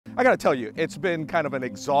I gotta tell you, it's been kind of an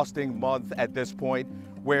exhausting month at this point,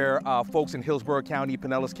 where folks in Hillsborough County,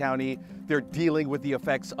 Pinellas County, they're dealing with the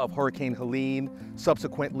effects of Hurricane Helene,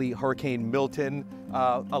 subsequently Hurricane Milton.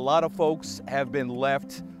 A lot of folks have been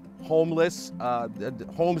left homeless,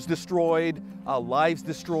 homes destroyed, lives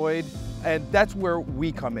destroyed, and that's where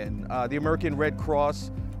we come in. The American Red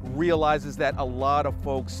Cross realizes that a lot of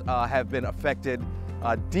folks have been affected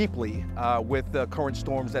deeply with the current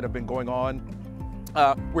storms that have been going on.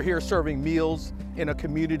 We're here serving meals in a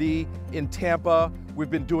community in Tampa. We've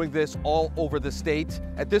been doing this all over the state.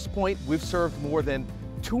 At this point, we've served more than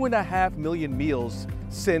 2.5 million meals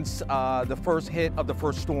since the first hit of the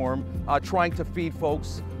first storm, trying to feed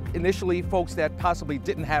folks, initially folks that possibly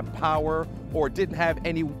didn't have power or didn't have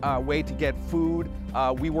any way to get food.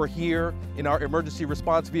 We were here in our emergency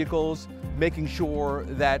response vehicles, making sure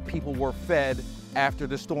that people were fed after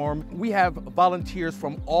the storm. We have volunteers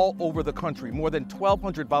from all over the country, more than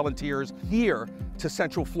 1,200 volunteers here to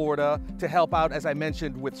Central Florida to help out, as I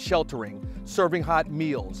mentioned, with sheltering, serving hot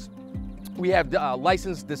meals. We have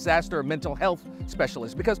licensed disaster mental health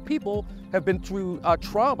specialists because people have been through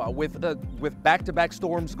trauma with back-to-back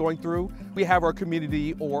storms going through. We have our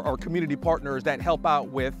community or our community partners that help out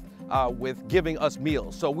with giving us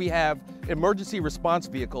meals. So we have emergency response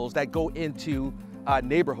vehicles that go into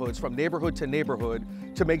neighborhoods, from neighborhood to neighborhood,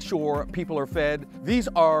 to make sure people are fed. These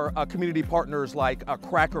are community partners like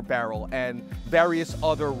Cracker Barrel and various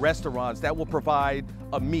other restaurants that will provide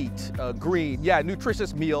a meat, green,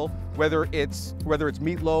 nutritious meal, whether it's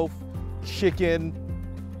meatloaf, chicken,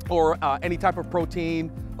 or any type of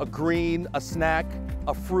protein, a green, a snack,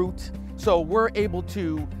 a fruit. So we're able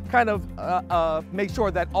to kind of make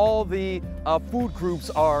sure that all the food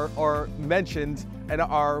groups are mentioned and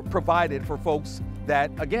are provided for folks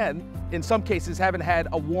that, again, in some cases haven't had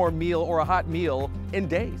a warm meal or a hot meal in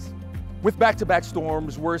days. With back-to-back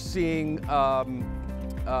storms, we're seeing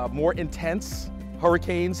more intense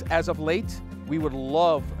hurricanes as of late. We would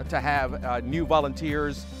love to have new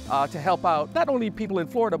volunteers to help out not only people in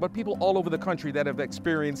Florida, but people all over the country that have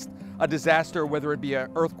experienced a disaster, whether it be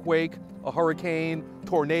an earthquake, a hurricane,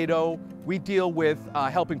 tornado. We deal with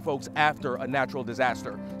helping folks after a natural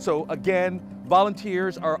disaster. So again,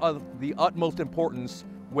 volunteers are of the utmost importance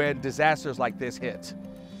when disasters like this hit.